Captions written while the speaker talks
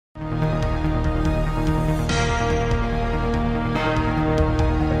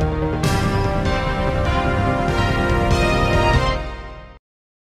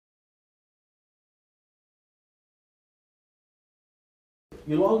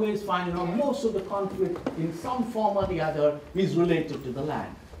you'll always find, most of the conflict in some form or the other is related to the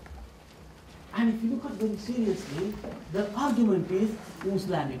land. And if you look at very seriously, the argument is whose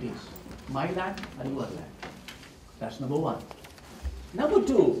land it is. My land or your land. That's number one. Number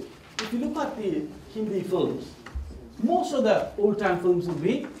two, if you look at the Hindi films, most of the old-time films will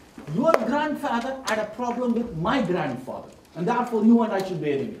be, your grandfather had a problem with my grandfather, and therefore you and I should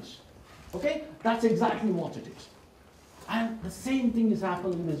be enemies. Okay? That's exactly what it is. And the same thing is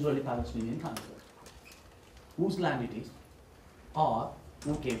happening in the Israeli-Palestinian conflict. Whose land it is, or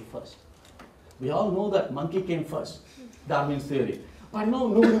who came first. We all know that monkey came first, Darwin's theory. But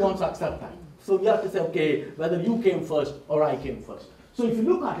nobody wants to accept that. So we have to say, okay, whether you came first or I came first. So if you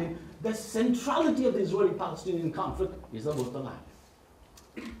look at it, the centrality of the Israeli-Palestinian conflict is about the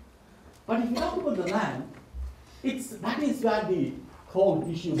land. But if you talk about the land, that is where the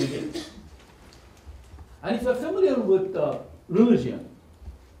whole issue begins. And if you're familiar with religion,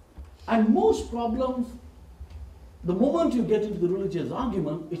 and most problems, the moment you get into the religious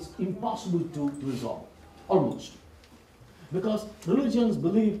argument, it's impossible to resolve, almost. Because religions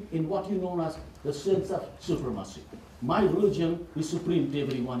believe in what you know as the sense of supremacy. My religion is supreme to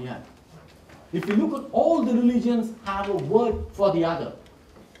everyone else. If you look at all the religions have a word for the other.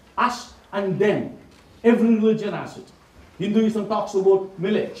 Us and them. Every religion has it. Hinduism talks about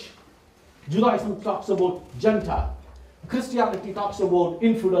village. Judaism talks about Gentile. Christianity talks about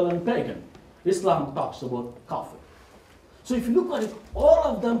infidel and pagan. Islam talks about kafir. So if you look at it, all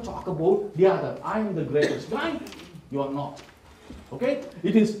of them talk about the other. I am the greatest guy, you are not. Okay?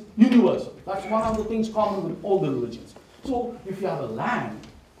 It is universal. That's one of the things common with all the religions. So if you have a land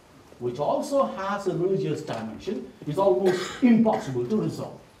which also has a religious dimension, it's almost impossible to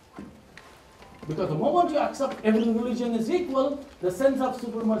resolve. Because the moment you accept every religion is equal, the sense of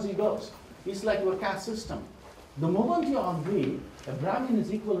supremacy goes. It's like your caste system. The moment you agree a Brahmin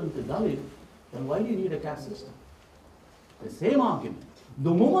is equivalent to Dalit, then why do you need a caste system? The same argument.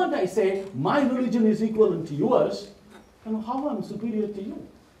 The moment I say my religion is equivalent to yours, then how am I superior to you?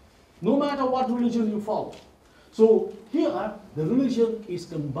 No matter what religion you follow. So here, the religion is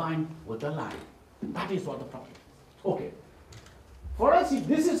combined with the land. That is what the problem is. Okay. For us, if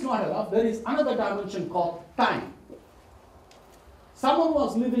this is not enough, there is another dimension called time. Someone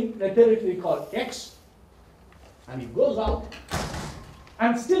was living in a territory called X, and he goes out,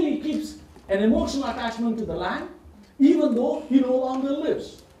 and still he keeps an emotional attachment to the land, even though he no longer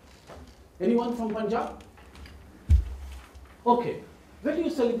lives. Anyone from Punjab? Okay. When do you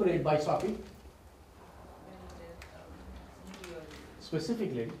celebrate Baisakhi?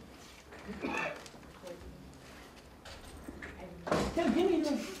 Specifically? Can you give me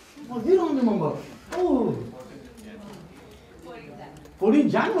the... Oh, you don't remember. Oh. 14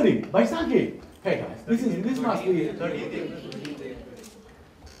 January, Baisakhi. Hey guys, this must be 13th.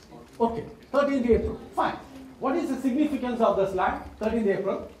 Okay, 13th April. Fine. What is the significance of this land? 13th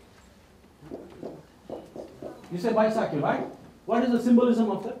April. You say Baisakhi, right? What is the symbolism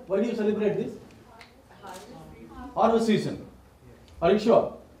of that? Why do you celebrate this? Harvest season. Are you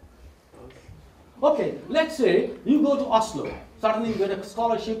sure? Okay, let's say you go to Oslo. Suddenly you get a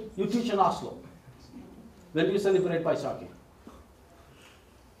scholarship, you teach in Oslo. When do you celebrate Baisakhi?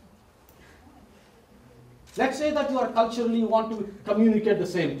 Let's say that you are culturally, you want to communicate the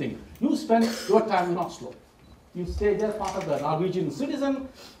same thing. You spend your time in Oslo. You stay there, part of the Norwegian citizen.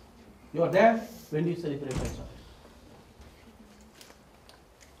 You are there. When do you celebrate Baisakhi?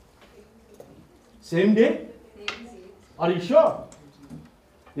 Same day? Are you sure?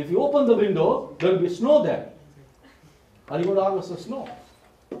 If you open the window, there will be snow there. Are you going to harvest the snow?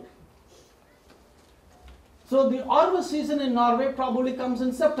 So the harvest season in Norway probably comes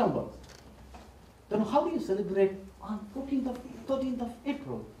in September. Then how do you celebrate on 13th of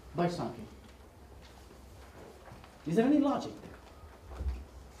April Baisakhi? Is there any logic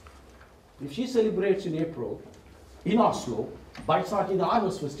there? If she celebrates in April, in Oslo, Baisakhi, the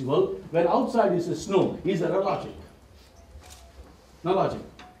harvest festival, when outside is the snow, is there a logic? No logic.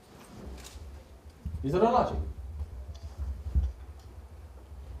 Is there a logic?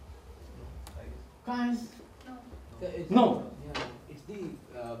 Guys? No. Yeah, it's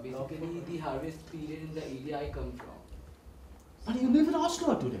basically the harvest period in the area I come from. But you live in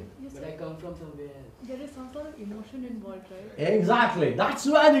Oslo today. Yes, but I come from somewhere else. There is some sort of emotion involved, right? Exactly. That's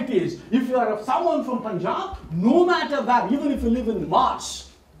where it is. If you are someone from Punjab, no matter where, even if you live in March,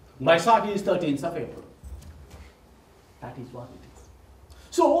 Baisakhi is 13th of April. That is what it is.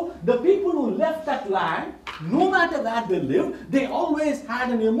 So, the people who left that land, no matter where they lived, they always had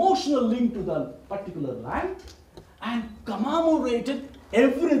an emotional link to the particular land and commemorated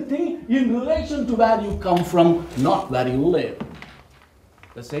everything in relation to where you come from, not where you live.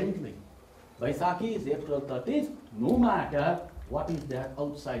 The same thing. Vaisakhi is April 30th, no matter what is there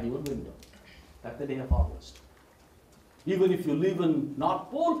outside your window. That's the day of harvest. Even if you live in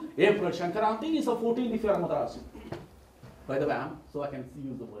North Pole, April Shankaranti is a 14th if you are Madrasi. By the way, so I can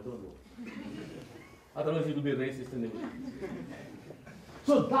use the word, don't worry. Otherwise it will be racist in the way.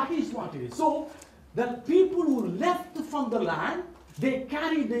 So that is what it is. So the people who left from the land, they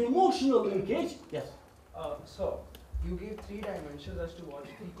carry the emotional linkage. Yes? So, you gave 3 dimensions as to what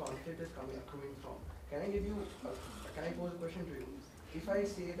the conflict is coming from. Can I pose a question to you? If I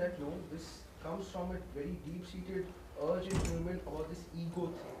say that no, this comes from a very deep-seated urge in human about this ego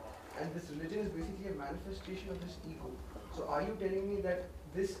thing, and this religion is basically a manifestation of this ego. So are you telling me that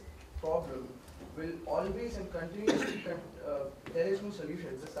this problem will always and continuously, there is no solution,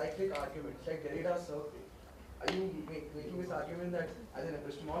 it's a cyclic argument, it's like Derrida's circle. Are you making this argument that as an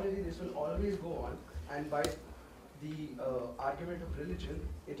epistemology this will always go on, and by the argument of religion,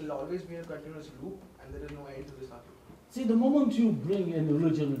 it will always be a continuous loop and there is no end to this argument? See, the moment you bring in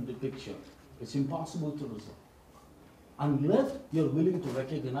religion into the picture, it's impossible to resolve. Unless you're willing to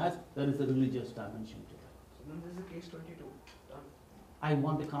recognize there is a religious dimension to it. So then this is the case 22. Done. I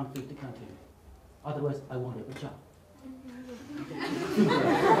want the conflict to continue. Otherwise, I won't have a job.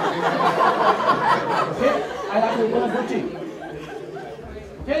 Okay? I have to go and team.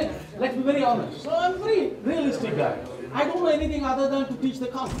 Okay? Let's be very honest. So I'm a very realistic guy. I don't know anything other than to teach the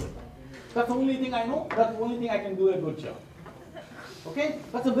conflict. That's the only thing I know. That's the only thing I can do a good job. Okay?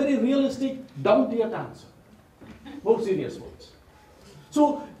 That's a very realistic, down-to-earth answer. More serious words.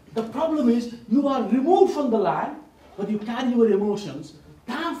 So the problem is you are removed from the land, but you carry your emotions.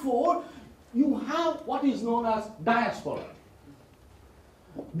 Therefore, you have what is known as diaspora.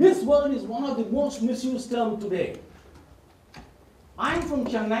 This word is one of the most misused terms today. I'm from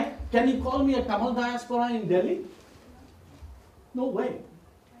Chennai. Can you call me a Tamil diaspora in Delhi? No way.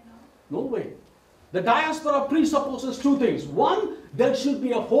 No way. The diaspora presupposes 2 things. One, there should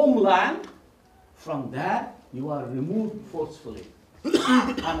be a homeland. From there, you are removed forcefully.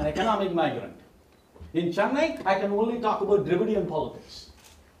 I'm an economic migrant. In Chennai, I can only talk about Dravidian politics.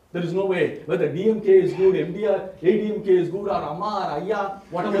 There is no way whether DMK is good, ADMK is good, or Amma or Ayya,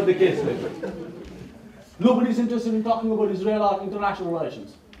 whatever the case may be. Nobody is interested in talking about Israel or international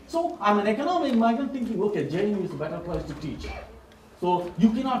relations. So I'm an economic migrant thinking, okay, JNU is a better place to teach. So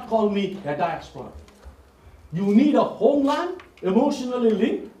you cannot call me a diaspora. You need a homeland, emotionally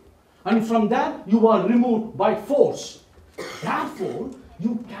linked, and from that you are removed by force. Therefore,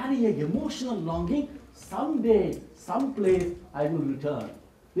 you carry an emotional longing, someday, someplace I will return.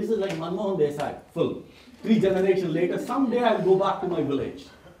 This is like Manmohan Desai film. 3 generations later, someday I will go back to my village.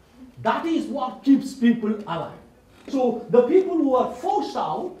 That is what keeps people alive. So the people who are forced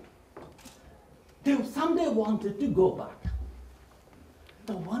out, they someday wanted to go back.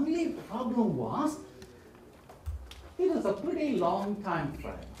 The only problem was, it was a pretty long time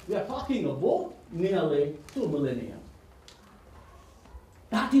frame. We are talking about nearly 2 millennia.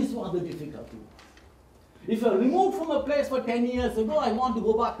 That is what the difficulty was. If you are removed from a place for 10 years ago, I want to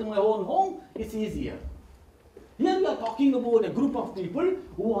go back to my own home, it's easier. Here we are talking about a group of people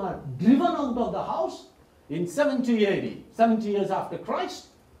who are driven out of the house in 70 AD, 70 years after Christ,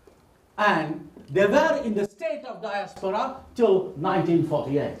 and they were in the state of diaspora till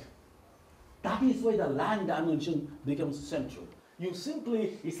 1948. That is why the land dimension becomes central. You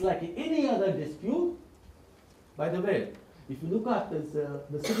simply, it's like any other dispute. By the way, if you look at this,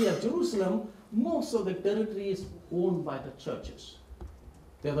 the city of Jerusalem, most of the territory is owned by the churches.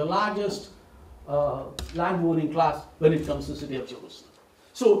 They're the largest land-owning class when it comes to the city of Jerusalem.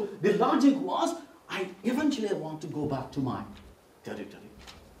 So the logic was, I eventually want to go back to my territory.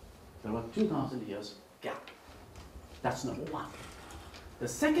 There were 2,000 years gap. That's number one. The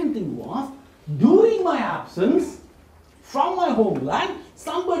second thing was, during my absence from my homeland,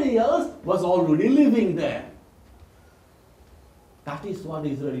 somebody else was already living there. That is what the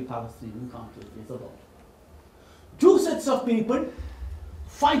Israeli-Palestinian conflict is about. 2 sets of people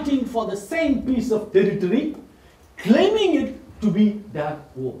fighting for the same piece of territory, claiming it to be their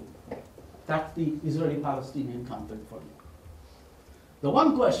own. That's the Israeli-Palestinian conflict for me. The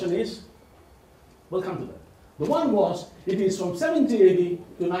one question is, we'll come to that. The one was, it is from 70 AD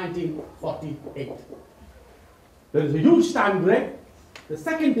to 1948. There is a huge time break. The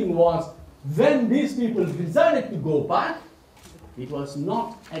second thing was, when these people decided to go back, it was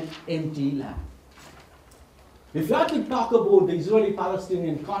not an empty land. If you have to talk about the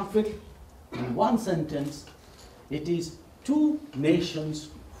Israeli-Palestinian conflict in one sentence, it is 2 nations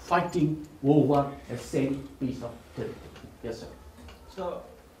fighting over a same piece of territory. Yes, sir. So,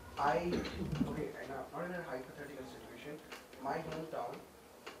 not in a hypothetical situation, my hometown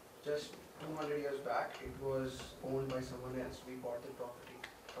just 200 years back, it was owned by someone else. We bought the property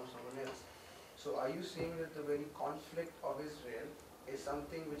from someone else. So are you saying that the very conflict of Israel is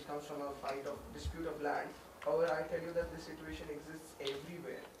something which comes from a fight of dispute of land? However, I tell you that this situation exists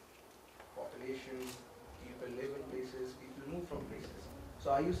everywhere. Population, people live in places, people move from places.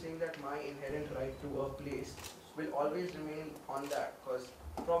 So are you saying that my inherent right to a place will always remain on that? Because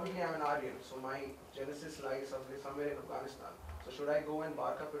probably I'm an Aryan, so my genesis lies somewhere in Afghanistan. So should I go and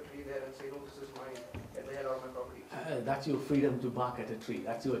bark up a tree there and say, no, this is mine, get the hell out of my property? That's your freedom to bark at a tree.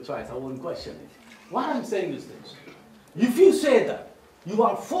 That's your choice. I won't question it. What I'm saying is this. If you say that you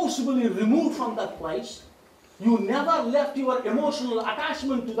are forcibly removed from that place, you never left your emotional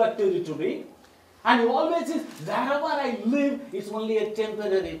attachment to that territory, and you always say, wherever I live, it's only a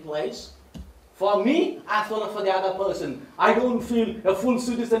temporary place. For me, as well as for the other person, I don't feel a full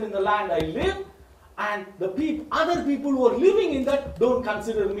citizen in the land I live, and the other people who are living in that don't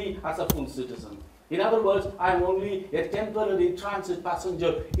consider me as a full citizen. In other words, I am only a temporary transit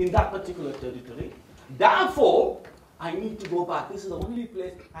passenger in that particular territory. Therefore, I need to go back. This is the only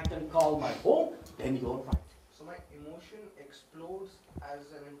place I can call my home. Then you're right. So my emotion explodes as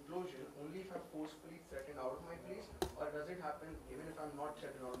an implosion only if I'm forcefully threatened out of my place, or does it happen even if I'm not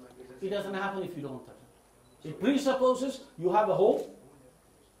threatened out of my place? It doesn't happen if you don't threaten. It presupposes you have a home.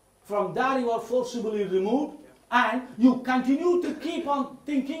 From there you are forcibly removed, and you continue to keep on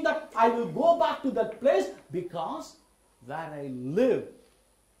thinking that I will go back to that place because where I live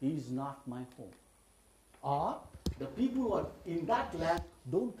is not my home. Or the people who are in that land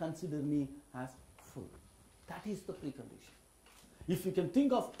don't consider me as full. That is the precondition. If you can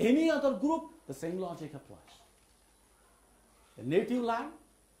think of any other group, the same logic applies. A native land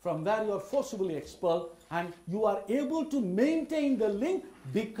from where you are forcibly expelled, and you are able to maintain the link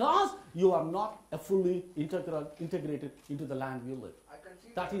because you are not a fully integrated into the land you live.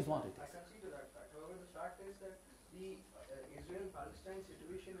 That is what it is. I concede to that fact. However, the fact is that the Israel-Palestine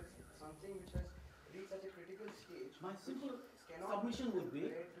situation is something which has reached such a critical stage. My simple cannot submission would be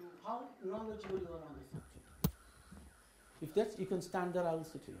to how knowledgeable you are on the subject. If that's, you can stand there, I will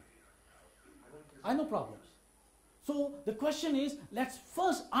sit here. I know problems. So the question is, let's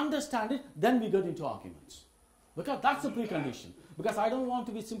first understand it, then we get into arguments. Because that's the precondition. Because I don't want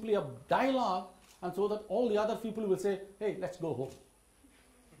to be simply a dialogue, and so that all the other people will say, hey, let's go home.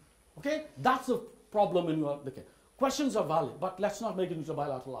 Okay? That's the problem in your case. Questions are valid, but let's not make it into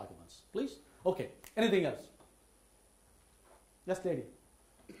bilateral arguments. Please? Okay. Anything else? Yes, lady.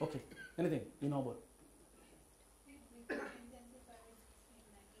 Okay. Anything you know about?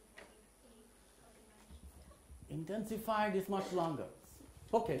 Intensified is much longer.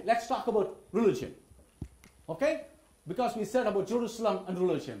 Okay, let's talk about religion. Okay? Because we said about Jerusalem and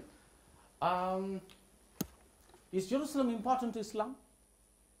religion. Is Jerusalem important to Islam?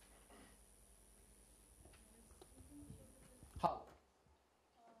 How?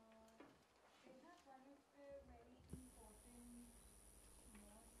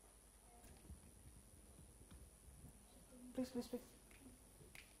 Please, please, please.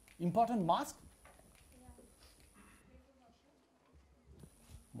 Important mosque?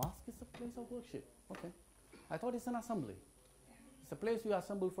 Mosque is a place of worship. Okay. I thought it's an assembly. It's a place you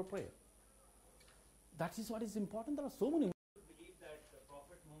assemble for prayer. That is what is important. There are so many. Believe that the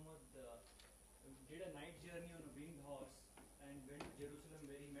Prophet Muhammad did a night journey on a winged horse and went to Jerusalem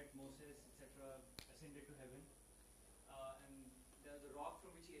where he met Moses, etc., ascended to heaven. And the rock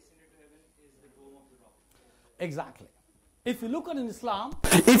from which he ascended to heaven is the dome of the rock. Exactly. If you look at in Islam,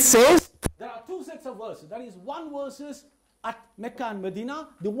 it says there are two sets of verses. That is, one verses at Mecca and Medina,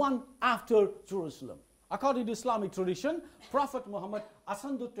 the one after Jerusalem. According to Islamic tradition, Prophet Muhammad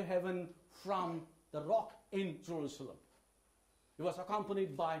ascended to heaven from the rock in Jerusalem. He was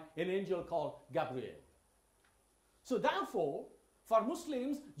accompanied by an angel called Gabriel. So therefore, for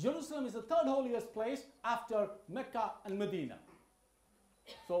Muslims, Jerusalem is the third holiest place after Mecca and Medina.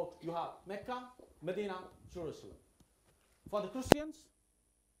 So you have Mecca, Medina, Jerusalem. For the Christians?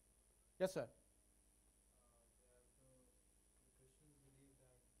 Yes, sir.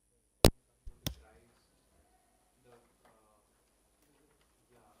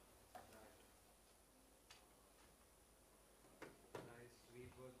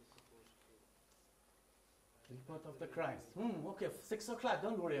 Rebirth of the Christ. Okay, 6 o'clock,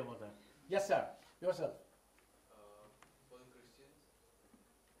 don't worry about that. Yes, sir. Yourself. For the Christians,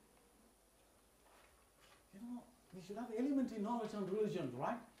 You know, we should have elementary knowledge on religion,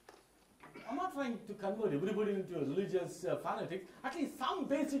 right? I'm not trying to convert everybody into a religious fanatics. At least some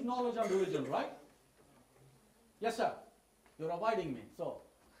basic knowledge on religion, right? Yes, sir. You're avoiding me, so.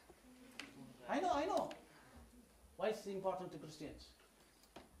 I know. Why is it important to Christians?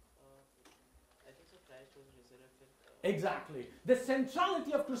 was resurrected. Exactly. The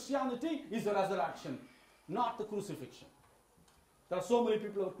centrality of Christianity is the resurrection, not the crucifixion. There are so many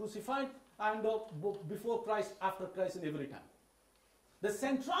people who are crucified, and before Christ, after Christ, and every time. The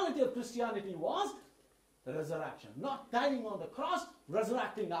centrality of Christianity was the resurrection, not dying on the cross,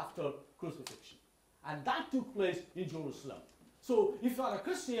 resurrecting after crucifixion. And that took place in Jerusalem. So if you are a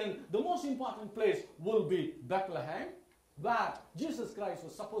Christian, the most important place will be Bethlehem, where Jesus Christ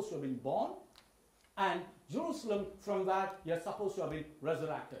was supposed to have been born, and Jerusalem, from where you are supposed to have been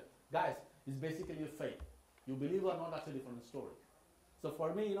resurrected. Guys, it's basically a faith. You believe or not, that's a different story. So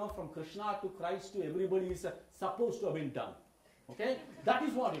for me, from Krishna to Christ to everybody is supposed to have been done. Okay? That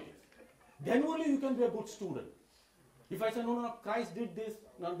is what it is. Then only you can be a good student. If I say, no, Christ did this,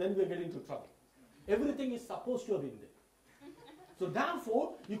 then we are getting into trouble. Everything is supposed to have been there. So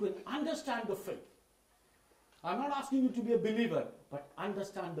therefore, you can understand the faith. I'm not asking you to be a believer, but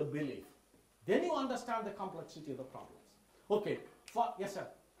understand the belief. Then you understand the complexity of the problems. Okay. Yes, sir.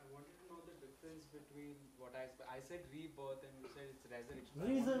 I wanted to know the difference between what I said rebirth and you said it's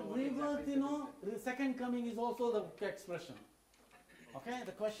resurrection. Rebirth, second coming is also the expression. Okay,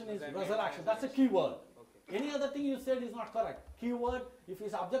 the question is resurrection. That's a key word. Okay. Any other thing you said is not correct. Key word, if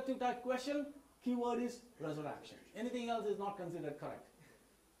it's objective type question, key word is resurrection. Anything else is not considered correct.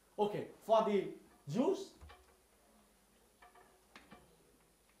 Okay, for the Jews.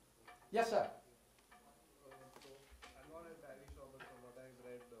 Yes, sir. So I'm not entirely sure, but from what I've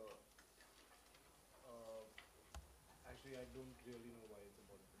read, actually I don't really know why it's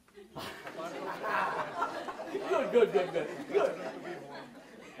important. Good. To be born.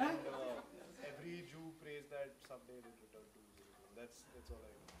 And every Jew prays that someday they return to Jerusalem. That's all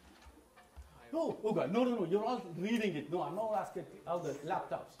I know. Oh God, no, you're all reading it. No, I'm not asking all the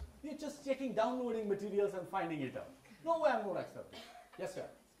laptops. You're just checking, downloading materials and finding it out. No way I'm not accepting. Yes, sir.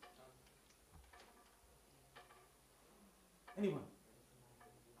 Anyone?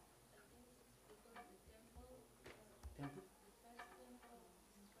 Temple?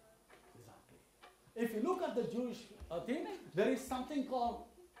 Exactly. If you look at the Jewish thing, there is something called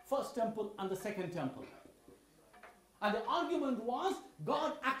first temple and the second temple. And the argument was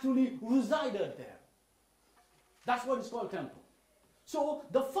God actually resided there. That's what is called temple. So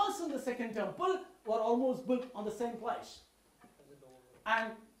the first and the second temple were almost built on the same place.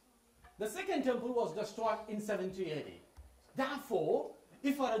 And the second temple was destroyed in 70 AD. Therefore,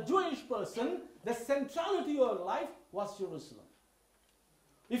 if you are a Jewish person, the centrality of your life was Jerusalem.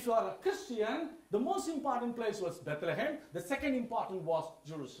 If you are a Christian, the most important place was Bethlehem, the second important was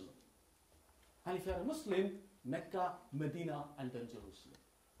Jerusalem. And if you are a Muslim, Mecca, Medina, and then Jerusalem.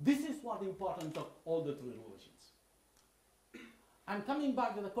 This is what the importance of all the three religions. And coming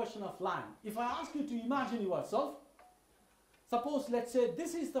back to the question of land, if I ask you to imagine yourself, suppose, let's say,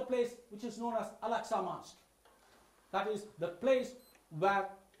 this is the place which is known as Al-Aqsa Mosque. That is the place where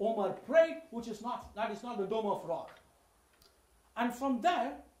Omar prayed, that is not the Dome of Rock. And from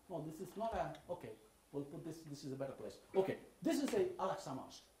there, no, this is not okay, we'll put this is a better place. Okay, this is a Al-Aqsa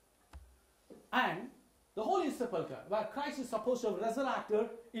Mosque. And the Holy Sepulchre, where Christ is supposed to have resurrected,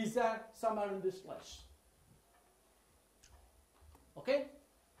 is there somewhere in this place. Okay?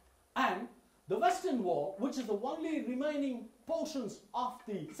 And the western wall, which is the only remaining portions of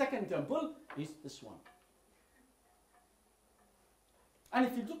the second temple, is this one. And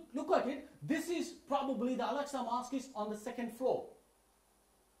if you look at it, this is probably the Al-Aqsa Mosque is on the second floor.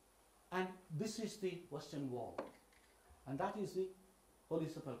 And this is the western wall. And that is the Holy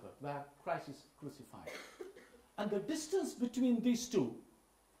Sepulchre, where Christ is crucified. And the distance between these two,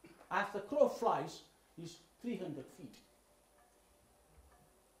 as the crow flies, is 300 feet.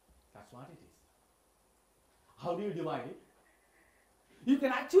 That's what it is. How do you divide it? You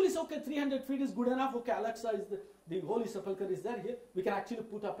can actually say, okay, 300 feet is good enough. Okay, Al-Aqsa is the Holy Sepulchre is there here. We can actually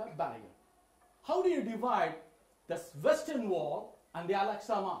put up a barrier. How do you divide the western wall and the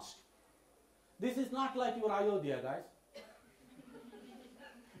Al-Aqsa Mosque? This is not like your Ayodhya, guys.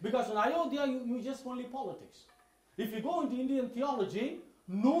 Because in Ayodhya, you just only politics. If you go into Indian theology,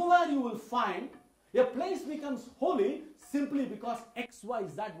 nowhere you will find a place becomes holy simply because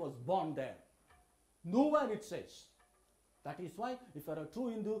XYZ was born there. Nowhere it says. That is why, if you are a true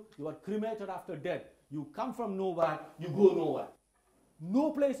Hindu, you are cremated after death. You come from nowhere, you go nowhere.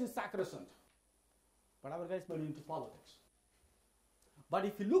 No place is sacrosanct. But our guys were into politics. But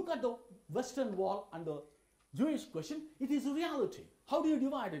if you look at the Western Wall and the Jewish question, it is a reality. How do you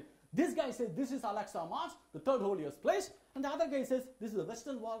divide it? This guy says this is Al-Aqsa Mosque, the third holiest place, and the other guy says this is the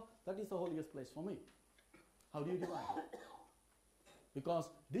Western Wall, that is the holiest place for me. How do you divide it? Because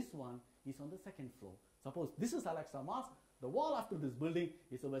this one is on the second floor. Suppose this is Al-Aqsa Mosque, the wall after this building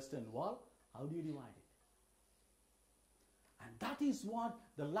is a Western Wall. How do you divide it? And that is what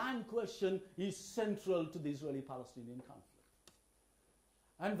the land question is central to the Israeli-Palestinian conflict.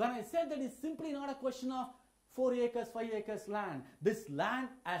 And when I said that it's simply not a question of 4 acres, 5 acres land, this land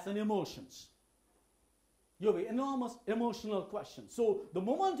has an emotions. You have an enormous emotional question. So the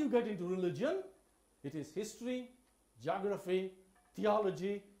moment you get into religion, it is history, geography,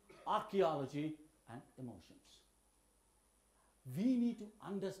 theology, archaeology, and emotions. We need to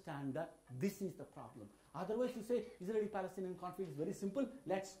understand that this is the problem. Otherwise, you say Israeli-Palestinian conflict is very simple.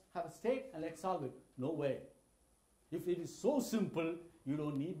 Let's have a state and let's solve it. No way. If it is so simple, you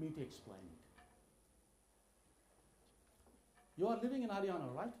don't need me to explain it. You are living in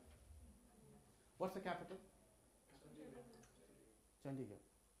Haryana, right? What's the capital? Chandigarh.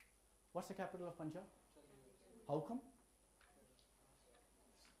 What's the capital of Punjab? How come?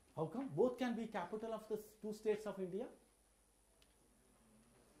 How come? Both can be capital of the 2 states of India?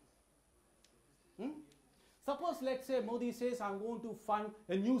 Suppose, let's say, Modi says, I'm going to fund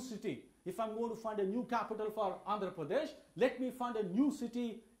a new city. If I'm going to fund a new capital for Andhra Pradesh, let me fund a new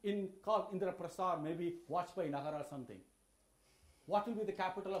city called Indra Prasar, maybe Vajpayee Nagar or something. What will be the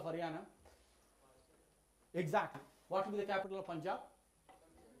capital of Haryana? Exactly. What will be the capital of Punjab?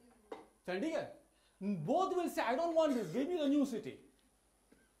 Chandigarh. Both will say, I don't want this, give me the new city.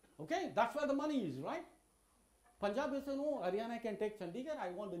 Okay, that's where the money is, right? Punjab will say, no, Haryana can take Chandigarh,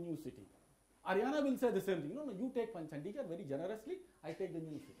 I want the new city. Haryana will say the same thing. No, you take Chandigarh very generously, I take the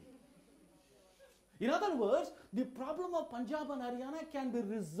new city. In other words, the problem of Punjab and Haryana can be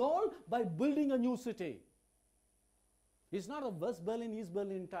resolved by building a new city. It's not a West Berlin, East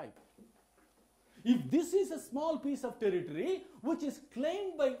Berlin type. If this is a small piece of territory which is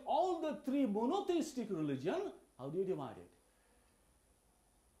claimed by all the 3 monotheistic religions, how do you divide it?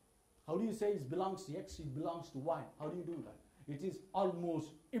 How do you say it belongs to X, it belongs to Y? How do you do that? It is almost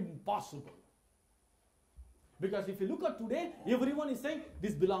impossible. Because if you look at today, everyone is saying,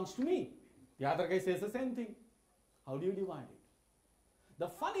 this belongs to me. The other guy says the same thing. How do you divide it? The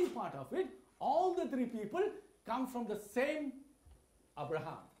funny part of it, all the 3 people come from the same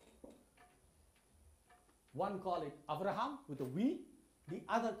Abraham. One call it Abraham with a V, the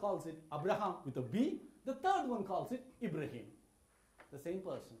other calls it Abraham with a B, the third one calls it Ibrahim. The same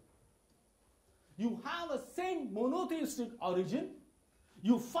person. You have a same monotheistic origin,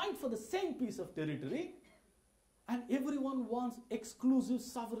 you fight for the same piece of territory, and everyone wants exclusive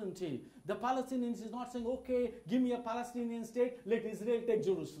sovereignty. The Palestinians is not saying, okay, give me a Palestinian state, let Israel take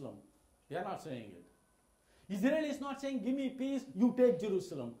Jerusalem. They are not saying it. Israel is not saying, give me peace, you take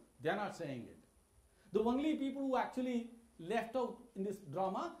Jerusalem. They are not saying it. The only people who actually left out in this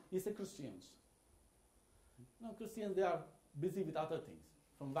drama is the Christians. No, Christians, they are busy with other things,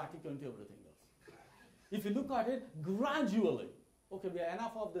 from Vatican to everything else. If you look at it, gradually, okay, we are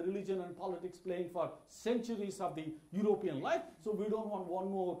enough of the religion and politics playing for centuries of the European life, so we don't want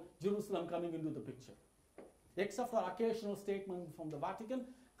one more Jerusalem coming into the picture. Except for occasional statement from the Vatican,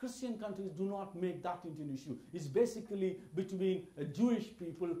 Christian countries do not make that into an issue. It's basically between a Jewish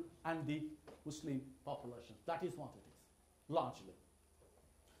people and the Muslim population. That is what it is, largely.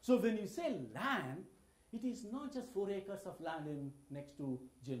 So when you say land, it is not just 4 acres of land next to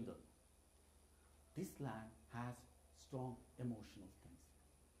Jindal. This land has strong emotional things.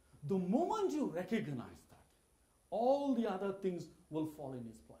 The moment you recognize that, all the other things will fall in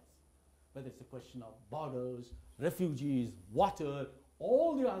its place. Whether it's a question of borders, refugees, water,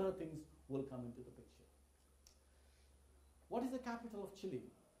 all the other things will come into the picture. What is the capital of Chile?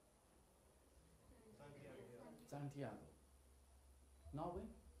 Santiago. Norway?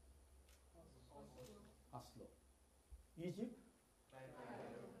 Oslo. Egypt?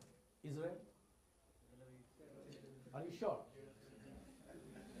 Israel? Are you sure?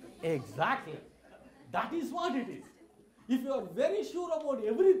 Exactly. That is what it is. If you are very sure about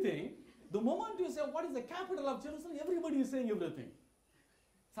everything, the moment you say, what is the capital of Jerusalem, everybody is saying everything.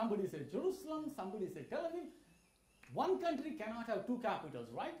 Somebody says Jerusalem, somebody says Tel Aviv. One country cannot have 2 capitals,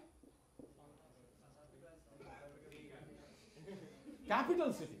 right?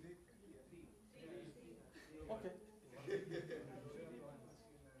 Capital city. Okay.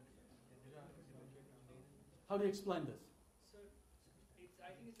 How do you explain this? Sir,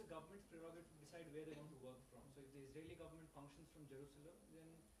 I think it's the government's prerogative to decide where they want to work from. So if the Israeli government functions from Jerusalem, then...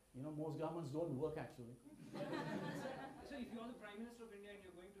 You know, most governments don't work actually. So if you're the Prime Minister of India and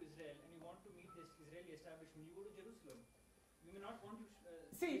you're going to Israel and you want to meet this Israeli establishment, you go to Jerusalem. You may not want to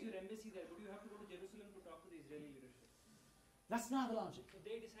use your embassy there, but you have to go to Jerusalem to talk to the Israeli leadership. That's not the logic. So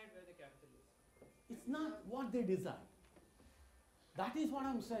they decide where the capital is. It's not what they decide. That is what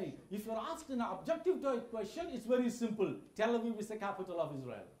I'm saying. If you're asked an objective type question, it's very simple. Tel Aviv is the capital of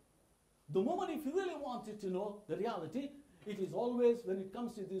Israel. The moment if you really wanted to know the reality, It is always, when it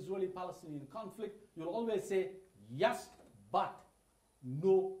comes to the Israeli-Palestinian conflict, you'll always say yes, but,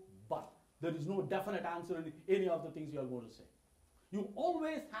 no, but. There is no definite answer in any of the things you are going to say. You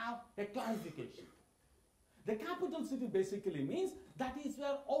always have a clarification. The capital city basically means that is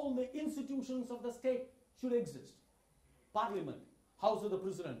where all the institutions of the state should exist. Parliament, House of the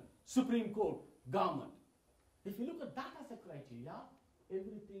President, Supreme Court, government. If you look at that as a criteria,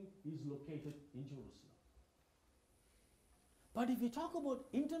 everything is located in Jerusalem. But if we talk about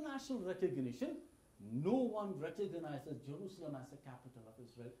international recognition, no one recognizes Jerusalem as the capital of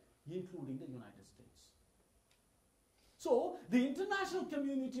Israel, including the United States. So, the international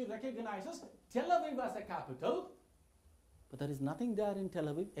community recognizes Tel Aviv as a capital, but there is nothing there in Tel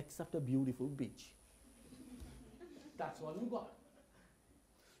Aviv except a beautiful beach. That's all you got.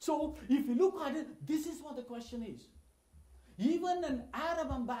 So, if you look at it, this is what the question is. Even an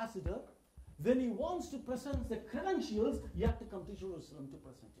Arab ambassador, when he wants to present the credentials, he has to come to Jerusalem to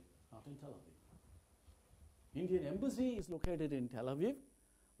present it, not in Tel Aviv. Indian embassy is located in Tel Aviv,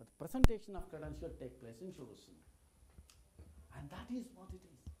 but the presentation of credentials takes place in Jerusalem. And that is what it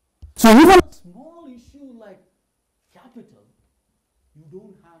is. So even a small issue like capital, you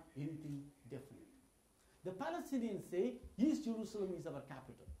don't have anything definite. The Palestinians say East Jerusalem is our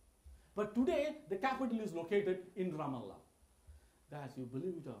capital. But today, the capital is located in Ramallah. Guys, you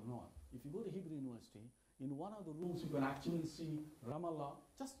believe it or not, if you go to Hebrew University, in one of the rooms you can actually see Ramallah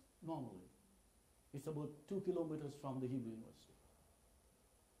just normally. It's about 2 kilometers from the Hebrew University.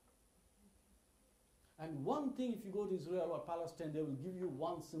 And one thing, if you go to Israel or Palestine, they will give you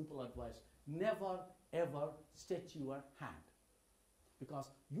one simple advice. Never, ever stretch your hand. Because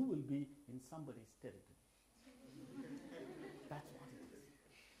you will be in somebody's territory. That's what it is.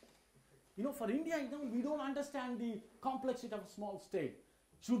 You know, for India, we don't understand the complexity of a small state.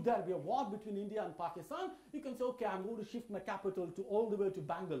 Should there be a war between India and Pakistan, you can say, okay, I'm going to shift my capital to all the way to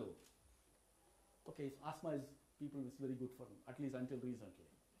Bangalore. Okay, Asma is very good for them, at least until recently.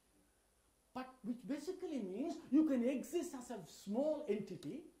 But which basically means you can exist as a small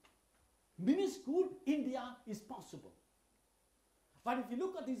entity, minuscule India is possible. But if you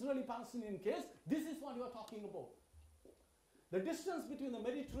look at the Israeli-Palestinian case, this is what you are talking about. The distance between the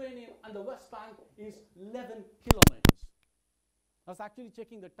Mediterranean and the West Bank is 11 kilometers. I was actually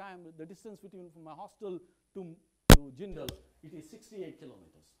checking the time, the distance between from my hostel to Jindal, it is 68 kilometers.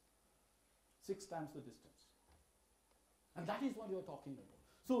 6 times the distance. And that is what you are talking about.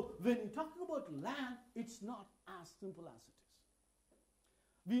 So when you talk about land, it's not as simple as it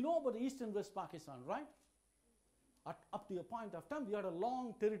is. We know about the East and West Pakistan, right? Up to a point of time, we had a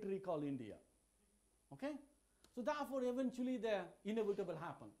long territory called India. Okay? So therefore, eventually the inevitable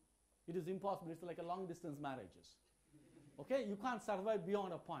happened. It is impossible. It's like a long distance marriages. Okay? You can't survive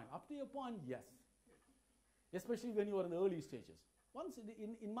beyond a point. Up to a point, yes. Especially when you are in the early stages. Once,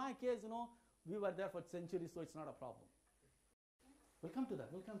 in my case, we were there for centuries, so it's not a problem. We'll come to that.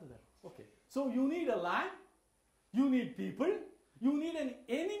 Okay. So you need a land, you need people, you need an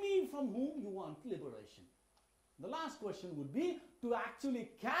enemy from whom you want liberation. The last question would be, to actually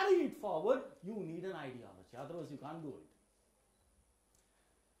carry it forward, you need an ideology. Otherwise, you can't do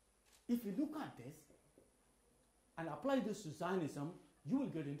it. If you look at this and apply this to Zionism, you will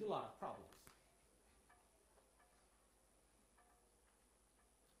get into a lot of problems.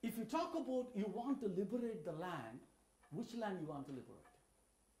 If you talk about you want to liberate the land, which land you want to liberate?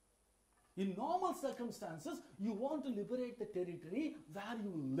 In normal circumstances, you want to liberate the territory where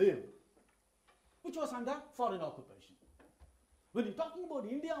you live, which was under foreign occupation. When you're talking about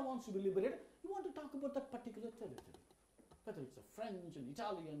India wants to be liberated, you want to talk about that particular territory. Whether it's a French and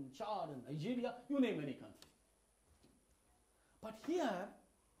Italian, Chad and Nigeria, you name any country. But here,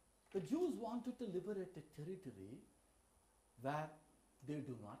 the Jews wanted to liberate the territory where they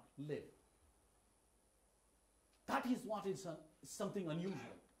do not live. That is what is something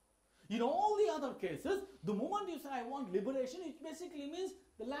unusual. In all the other cases, the moment you say, I want liberation, it basically means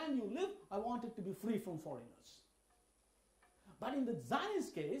the land you live, I want it to be free from foreigners. But in the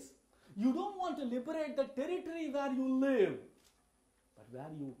Zionist case, you don't want to liberate the territory where you live, but where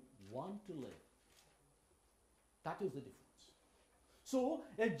you want to live. That is the difference. So,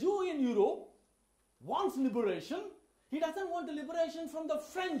 a Jew in Europe wants liberation. He doesn't want the liberation from the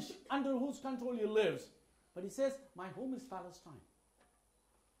French under whose control he lives. But he says, my home is Palestine.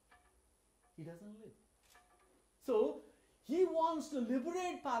 He doesn't live. So, he wants to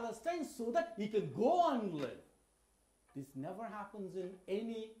liberate Palestine so that he can go and live. This never happens in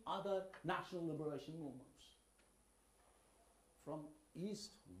any other national liberation movements. From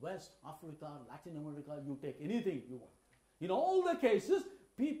East, West, Africa, Latin America, you take anything you want. In all the cases,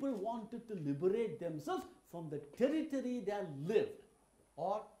 people wanted to liberate themselves from the territory they are lived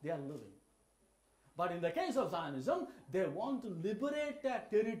or they are living. But in the case of Zionism, they want to liberate their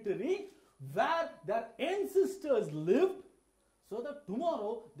territory where their ancestors lived so that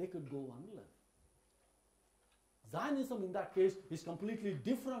tomorrow they could go and live. Zionism in that case is completely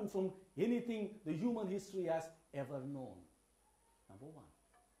different from anything the human history has ever known. Number one.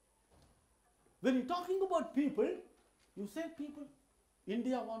 When you're talking about people, you say people,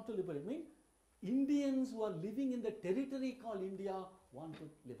 India want to liberate. I mean, Indians who are living in the territory called India wanted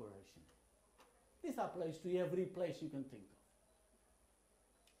liberation. This applies to every place you can think of.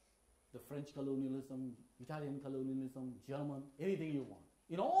 The French colonialism, Italian colonialism, German, anything you want.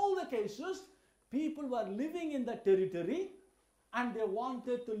 In all the cases, people were living in the territory and they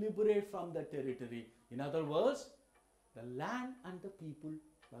wanted to liberate from the territory. In other words, the land and the people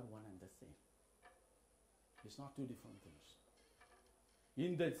were one and the same. It's not two different things.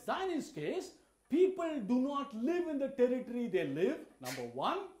 In the Zionist case, people do not live in the territory they live, number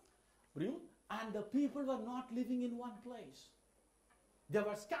one, and the people were not living in one place. They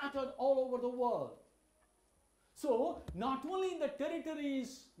were scattered all over the world. So, not only in the territory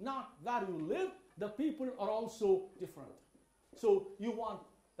is not where you live, the people are also different. So, you want,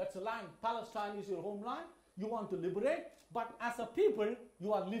 that's a land, Palestine is your homeland, you want to liberate, but as a people,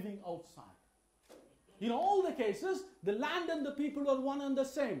 you are living outside. In all the cases, the land and the people are one and the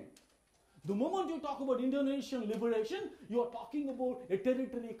same. The moment you talk about Indonesian liberation, you are talking about a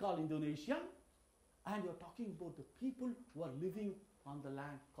territory called Indonesia, and you're talking about the people who are living on the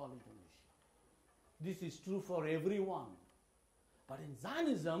land called Indonesia. This is true for everyone. But in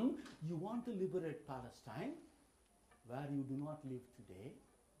Zionism, you want to liberate Palestine, where you do not live today,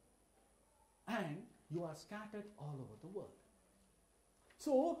 and you are scattered all over the world.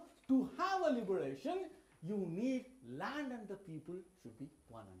 So, to have a liberation, you need land and the people should be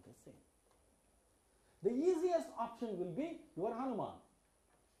one and the same. The easiest option will be your Hanuman.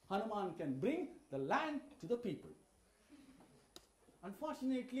 Hanuman can bring the land to the people.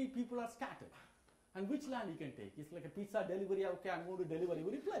 Unfortunately, people are scattered. And which land you can take? It's like a pizza delivery. Okay, I'm going to deliver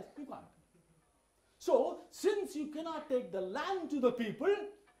every place. You can't. So, since you cannot take the land to the people,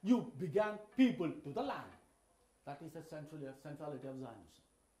 you began people to the land. That is the centrality of Zionism.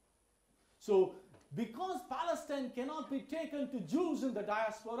 So, because Palestine cannot be taken to Jews in the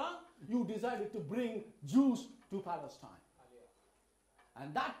diaspora, you decided to bring Jews to Palestine.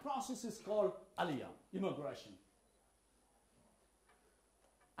 And that process is called Aliyah, immigration.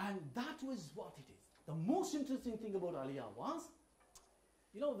 And that was what it is. The most interesting thing about Aliyah was,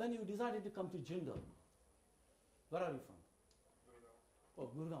 when you decided to come to Jindal, where are you from? Oh,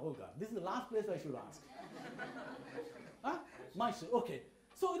 Gurgaon. Oh God, this is the last place I should ask. Huh? Mysore, okay.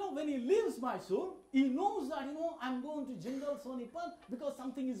 So, when he leaves Mysore, he knows that, I'm going to Jindal, Sonipat, because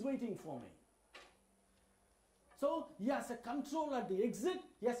something is waiting for me. So, he has a control at the exit,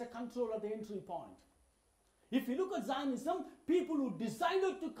 he has a control at the entry point. If you look at Zionism, people who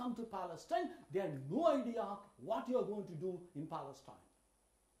decided to come to Palestine, they had no idea what you are going to do in Palestine.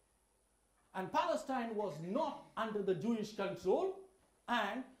 And Palestine was not under the Jewish control,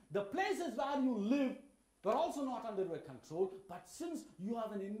 and the places where you live were also not under their control, but since you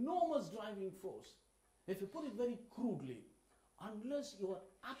have an enormous driving force, if you put it very crudely, unless you are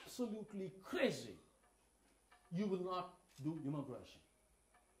absolutely crazy, you will not do immigration.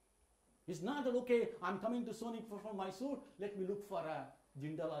 It's not that, okay, I'm coming to Sonipat from Mysore, let me look for a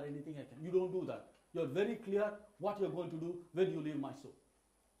Jindal or anything I can. You don't do that. You're very clear what you're going to do when you leave Mysore.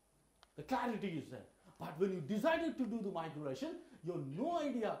 The clarity is there. But when you decided to do the migration, you have no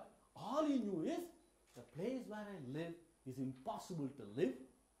idea. All you knew is, the place where I live is impossible to live.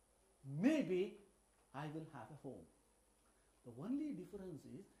 Maybe I will have a home. The only difference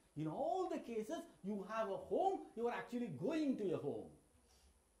is, in all the cases, you have a home, you are actually going to a home.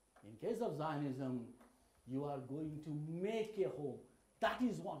 In case of Zionism, you are going to make a home. That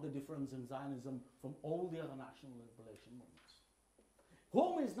is what the difference in Zionism from all the other national liberation movements.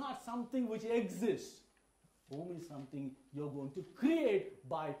 Home is not something which exists. Home is something you're going to create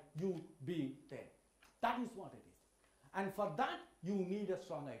by you being there. That is what it is. And for that, you need a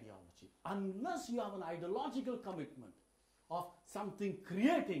strong ideology. Unless you have an ideological commitment of something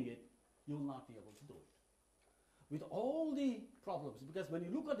creating it, you will not be able to do it. With all the problems, because when you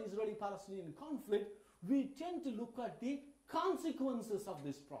look at the Israeli-Palestinian conflict, we tend to look at the consequences of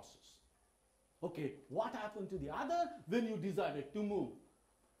this process. Okay, what happened to the other when you decided to move?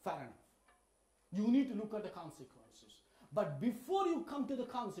 Fair enough. You need to look at the consequences. But before you come to the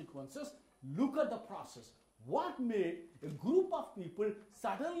consequences, look at the process. What made a group of people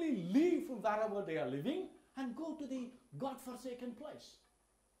suddenly leave from wherever they are living and go to the God-forsaken place?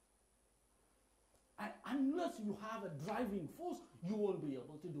 And unless you have a driving force, you won't be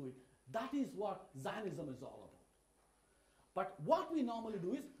able to do it. That is what Zionism is all about. But what we normally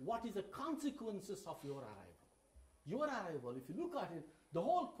do is, what is the consequences of your arrival? Your arrival, if you look at it, the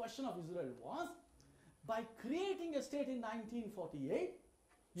whole question of Israel was, by creating a state in 1948,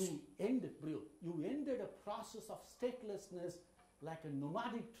 you ended a process of statelessness like a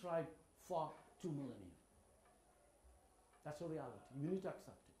nomadic tribe for 2 millennia. That's a reality. You need to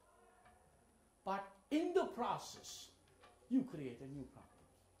accept it. But in the process, you create a new problem.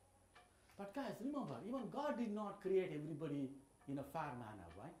 But guys, remember, even God did not create everybody in a fair manner,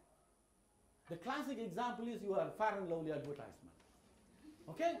 right? The classic example is your Fair and Lovely advertisement.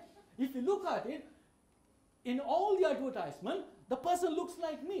 Okay? If you look at it, in all the advertisement, the person looks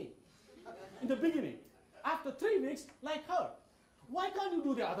like me in the beginning. After 3 weeks, like her. Why can't you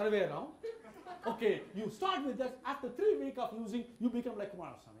do the other way around? Okay, you start with that. After 3 weeks of using, you become like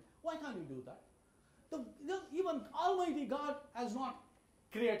Kumaraswamy. Why can't you do that? Even Almighty God has not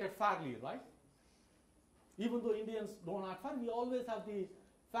created fairly, right? Even though Indians don't act fair, we always have the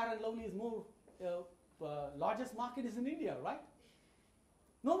Fair and Lovely is more, largest market is in India, right?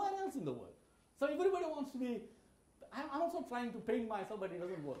 Nowhere else in the world. So everybody wants to be, I'm also trying to paint myself, but it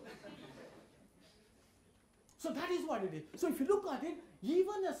doesn't work. So that is what it is. So if you look at it,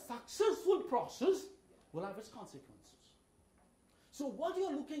 even a successful process will have its consequences. So what you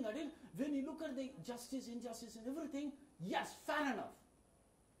are looking at it, when you look at the justice, injustice and everything, yes, fair enough.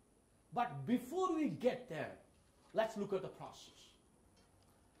 But before we get there, let's look at the process.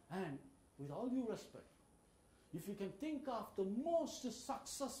 And with all due respect, if you can think of the most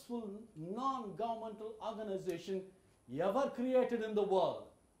successful non-governmental organization ever created in the world,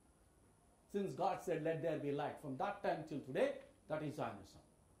 since God said, let there be light, from that time till today, that is Zionism.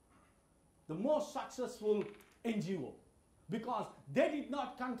 The most successful NGO, because they did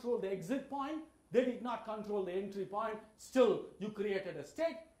not control the exit point, they did not control the entry point, still you created a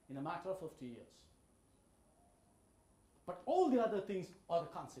state in a matter of 50 years. But all the other things are the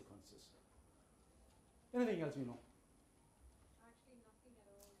consequences. Anything else you know? Actually, nothing at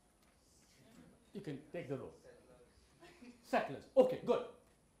all. You can take the road. Settlers. Okay, good.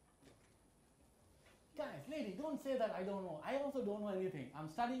 Guys, lady, don't say that I don't know. I also don't know anything. I'm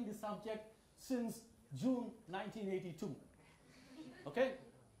studying this subject since June 1982. Okay?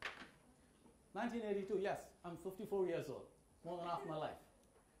 1982, yes. I'm 54 years old. More than half my life.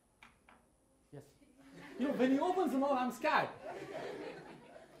 Yes. You know, when he opens the mouth, I'm scared.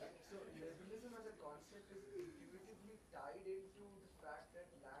 So liberalism as a concept is intuitively tied into the fact that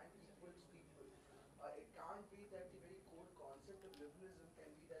land equals people. It can't be that the very core concept of liberalism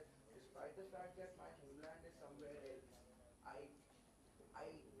can be that despite the fact that my homeland is somewhere else, I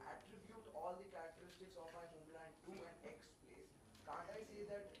attribute all the characteristics of my homeland to an X place. Can't I say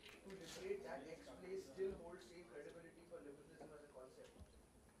that to liberate that X place still holds same credibility for liberalism as a concept?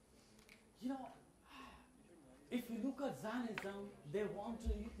 You know, if you look at Zionism, they want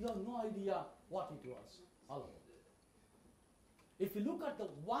to, you have no idea what it was all about. If you look at the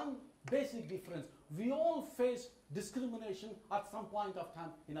one basic difference, we all face discrimination at some point of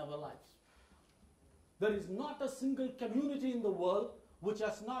time in our lives. There is not a single community in the world which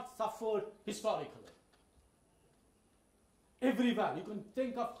has not suffered historically. Everywhere, you can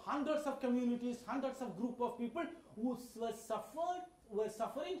think of hundreds of communities, hundreds of group of people who were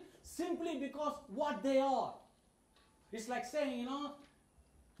suffering simply because what they are. It's like saying, you know,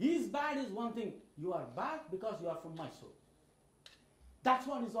 he's bad is one thing. You are bad because you are from Mysore. That's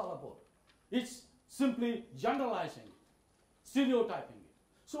what it's all about. It's simply generalizing, stereotyping it.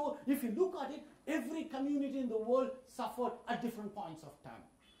 So if you look at it, every community in the world suffered at different points of time.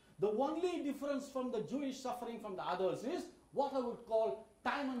 The only difference from the Jewish suffering from the others is what I would call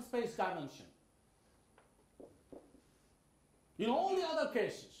time and space dimension. In all the other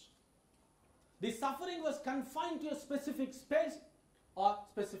cases, the suffering was confined to a specific space or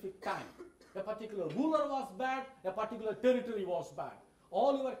specific time. A particular ruler was bad, a particular territory was bad.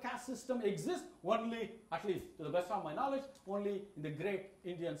 All your caste system exists only, at least to the best of my knowledge, only in the great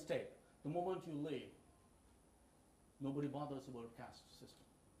Indian state. The moment you leave, nobody bothers about caste system.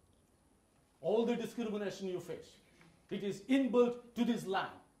 All the discrimination you face, it is inbuilt to this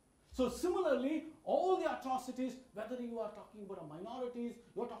land. So similarly, all the atrocities, whether you are talking about minorities,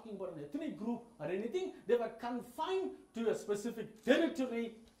 you are talking about an ethnic group or anything, they were confined to a specific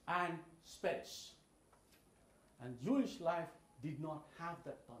territory and space. And Jewish life did not have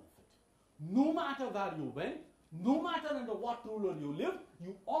that benefit. No matter where you went, no matter under what ruler you lived,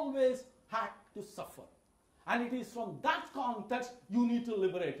 you always had to suffer. And it is from that context you need to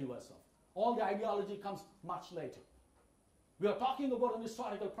liberate yourself. All the ideology comes much later. We are talking about an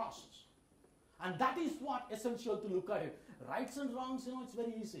historical process. And that is what essential to look at it. Rights and wrongs, it's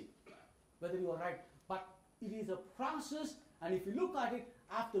very easy, whether you are right. But it is a process, and if you look at it,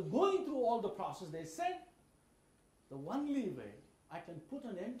 after going through all the process, they said, the only way I can put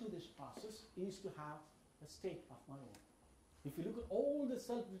an end to this process is to have a state of my own. If you look at all the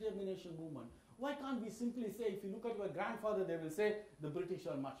self-determination movement, why can't we simply say, if you look at your grandfather, they will say, the British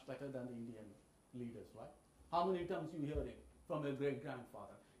are much better than the Indian leaders, right? How many times you hear it from your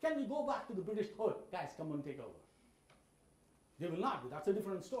great-grandfather? Can we go back to the British? Oh, guys, come and take over. They will not. That's a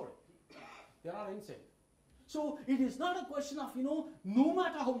different story. They are insane. So it is not a question of, no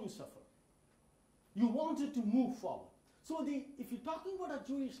matter how you suffer, you wanted to move forward. So if you're talking about a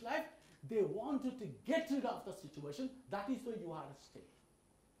Jewish life, they wanted to get rid of the situation. That is why you had a state.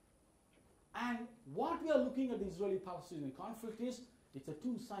 And what we are looking at the Israeli-Palestinian conflict is, it's a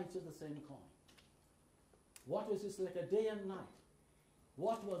two sides of the same coin. What was this like a day and night?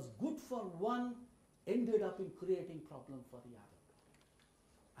 What was good for one ended up in creating problem for the other.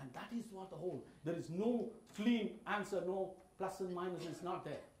 And that is what the whole, there is no clean answer, no plus and minus is not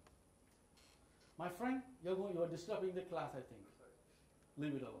there. My friend, you are disturbing the class, I think.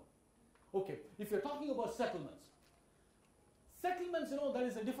 Leave it alone. Okay, if you're talking about settlements, there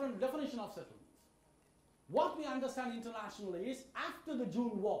is a different definition of settlements. What we understand internationally is, after the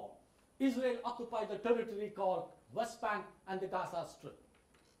June War, Israel occupied the territory called West Bank and the Gaza Strip.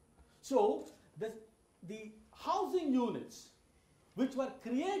 So, the housing units which were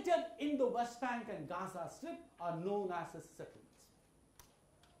created in the West Bank and Gaza Strip are known as settlements.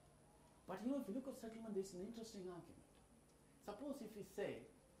 But if you look at settlement, there's an interesting argument. Suppose if we say,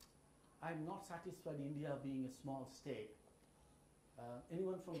 I'm not satisfied India being a small state.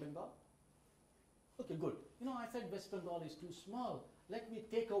 Anyone from Bengal? Okay, good. I said West Bengal is too small. Let me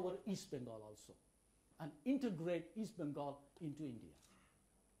take over East Bengal also and integrate East Bengal into India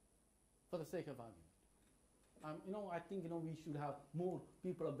for the sake of argument. I think, we should have more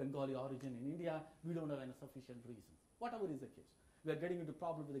people of Bengali origin in India. We don't have any sufficient reason. Whatever is the case. We are getting into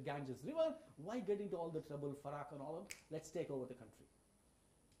problem with the Ganges River. Why get into all the trouble, Farak and all of them? Let's take over the country.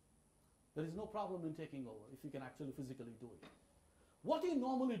 There is no problem in taking over if you can actually physically do it. What you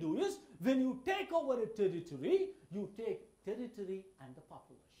normally do is, when you take over a territory, you take territory and the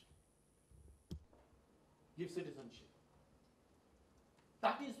population. Give citizenship.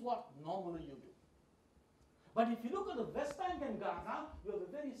 That is what normally you do. But if you look at the West Bank and Gaza, you have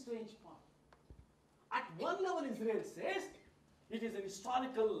a very strange point. At one level, Israel says, it is an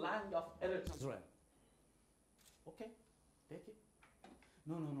historical land of Eretz Israel. Okay, take it.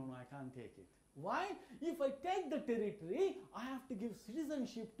 No, I can't take it. Why? If I take the territory, I have to give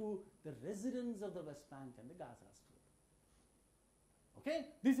citizenship to the residents of the West Bank and the Gaza Strip. Okay?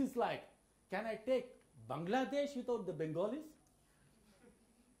 This is like, can I take Bangladesh without the Bengalis?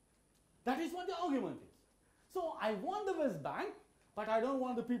 That is what the argument is. So I want the West Bank, but I don't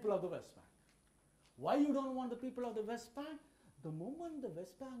want the people of the West Bank. Why you don't want the people of the West Bank? The moment the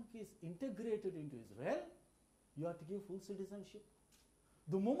West Bank is integrated into Israel, you have to give full citizenship.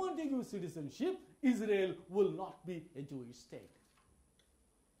 The moment you give citizenship, Israel will not be a Jewish state.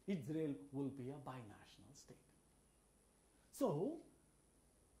 Israel will be a binational state. So,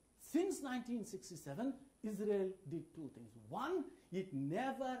 since 1967, Israel did two things. One, it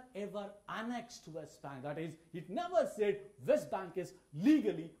never ever annexed West Bank. That is, it never said West Bank is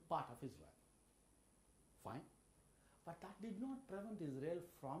legally part of Israel. Fine. But that did not prevent Israel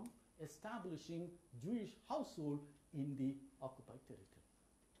from establishing Jewish household in the occupied territory.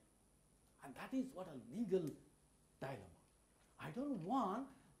 And that is what a legal dilemma. I don't want,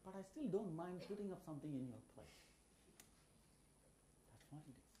 but I still don't mind putting up something in your place. That's what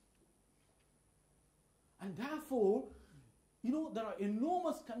it is. And therefore, there are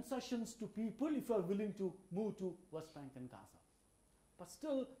enormous concessions to people if you are willing to move to West Bank and Gaza. But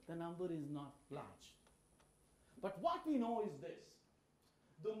still, the number is not large. But what we know is this.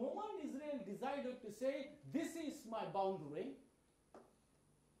 The moment Israel decided to say, this is my boundary,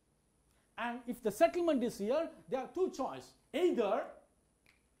 and if the settlement is here, there are two choices. Either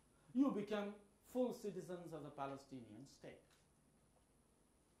you become full citizens of the Palestinian state.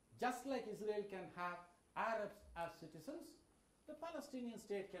 Just like Israel can have Arabs as citizens, the Palestinian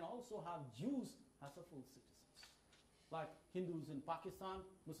state can also have Jews as a full citizens. Like Hindus in Pakistan,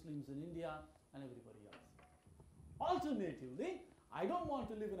 Muslims in India, and everybody else. Alternatively, I don't want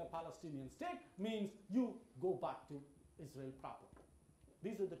to live in a Palestinian state, means you go back to Israel proper.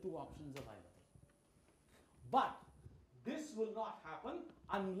 These are the two options available. But this will not happen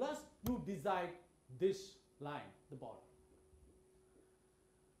unless you decide this line, the border.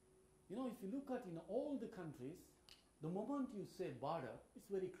 If you look at in all the countries, the moment you say border, it's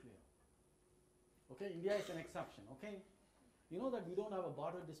very clear. Okay, India is an exception. Okay, you know that we don't have a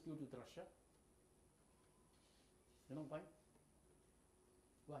border dispute with Russia. You know why?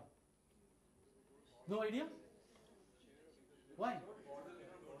 Why? No idea? Why?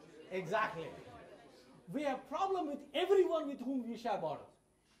 Exactly. We have problem with everyone with whom we share borders.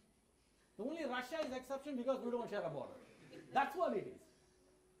 Only Russia is exception because we don't share a border. That's what it is.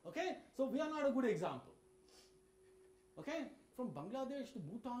 Okay? So we are not a good example. Okay? From Bangladesh to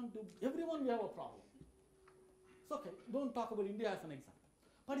Bhutan to everyone we have a problem. It's okay. Don't talk about India as an example.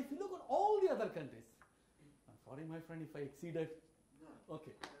 But if you look at all the other countries, I'm sorry my friend if I exceeded.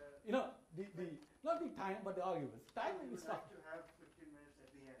 Okay. You know, not the time but the arguments. Time we will would stop. like to have 15 minutes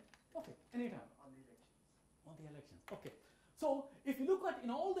at the end. Okay, anytime. On the elections. On the elections. Okay. So if you look at in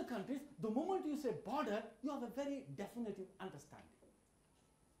all the countries, the moment you say border, you have a very definitive understanding.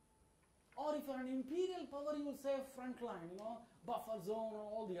 Or if you're an imperial power, you will say front line, you know, buffer zone, or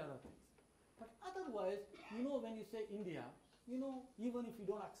all the other things. But otherwise, you know, when you say India, you know, even if you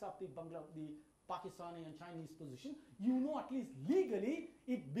don't accept the Pakistani and Chinese position, you know at least legally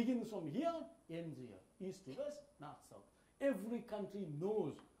it begins from here, ends here, east to west, north south. Every country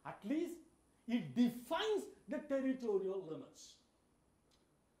knows at least it defines the territorial limits.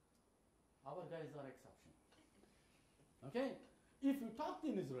 Our guys are exception. Okay? If you talk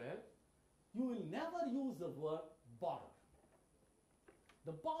in Israel, you will never use the word border.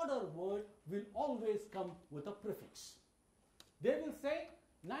 The border word will always come with a prefix. They will say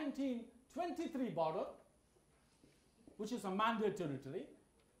 1923 border, which is a mandate territory.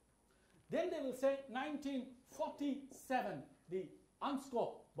 Then they will say 1947, the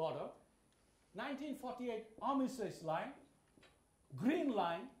unscoped border. 1948, armistice line, green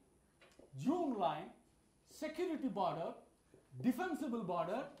line, June line, security border, defensible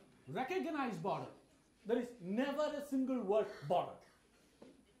border, recognized border. There is never a single word border.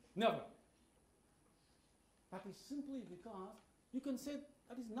 Never. That is simply because you can say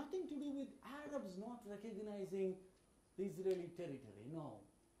that is nothing to do with Arabs not recognizing the Israeli territory. No.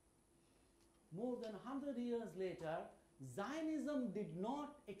 More than 100 years later, Zionism did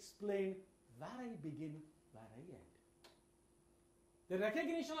not explain where I begin, where I end. The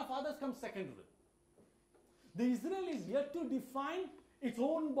recognition of others comes secondary. The Israel is yet to define its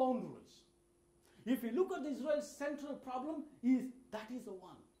own boundaries. If you look at Israel's central problem, that is the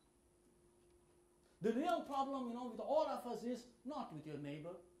one. The real problem, you know, with all of us is not with your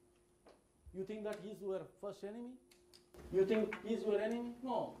neighbor. You think that he's your first enemy? You think he's your enemy?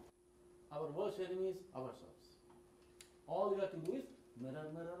 No. Our worst enemy is ourselves. All you have to do is mirror,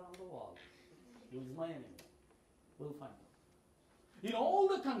 mirror on the wall. Who is my enemy? We'll find out. In all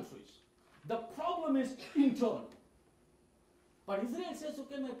the countries, the problem is internal. But Israel says,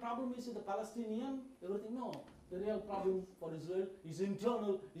 okay, my problem is with the Palestinian, everything. No. The real problem for Israel is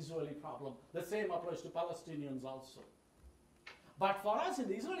internal Israeli problem. The same applies to Palestinians also. But for us in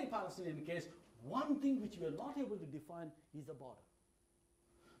the Israeli-Palestinian case, one thing which we are not able to define is the border.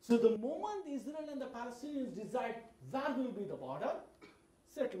 So the moment Israel and the Palestinians decide where will be the border,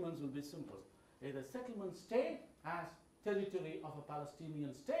 settlements will be simple. Either settlement stay as territory of a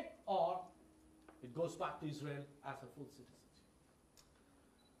Palestinian state, or it goes back to Israel as a full citizen.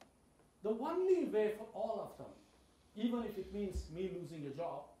 The only way for all of them, even if it means me losing a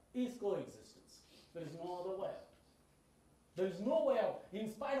job, is coexistence. There is no other way out. There is no way out.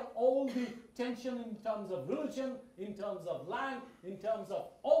 In spite of all the tension in terms of religion, in terms of land, in terms of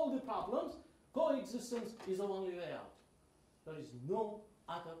all the problems, coexistence is the only way out. There is no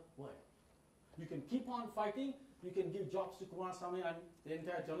other way. You can keep on fighting, you can give jobs to Kumaraswamy and the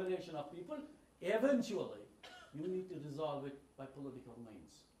entire generation of people. Eventually, you need to resolve it by political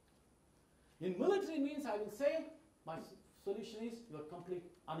means. In military means, I will say, my solution is your complete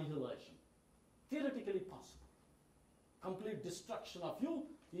annihilation. Theoretically possible. Complete destruction of you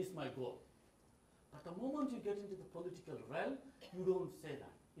is my goal. But the moment you get into the political realm, you don't say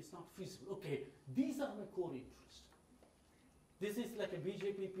that. It's not feasible. Okay, these are my core interests. This is like a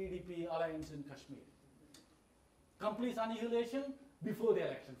BJP-PDP alliance in Kashmir. Complete annihilation before the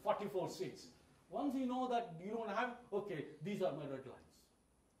election, 44 seats. Once you know that you don't have, okay, these are my red lines.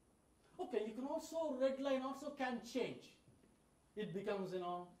 Okay, you can also, red line also can change. It becomes,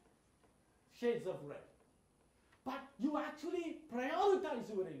 shades of red. But you actually prioritize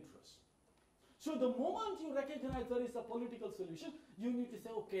your interests. So the moment you recognize there is a political solution, you need to say,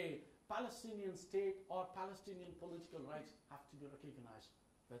 okay, Palestinian state or Palestinian political rights have to be recognized,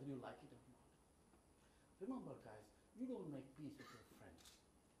 whether you like it or not. Remember, guys, you don't make peace with your friends.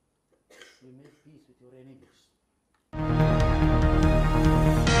 You make peace with your enemies.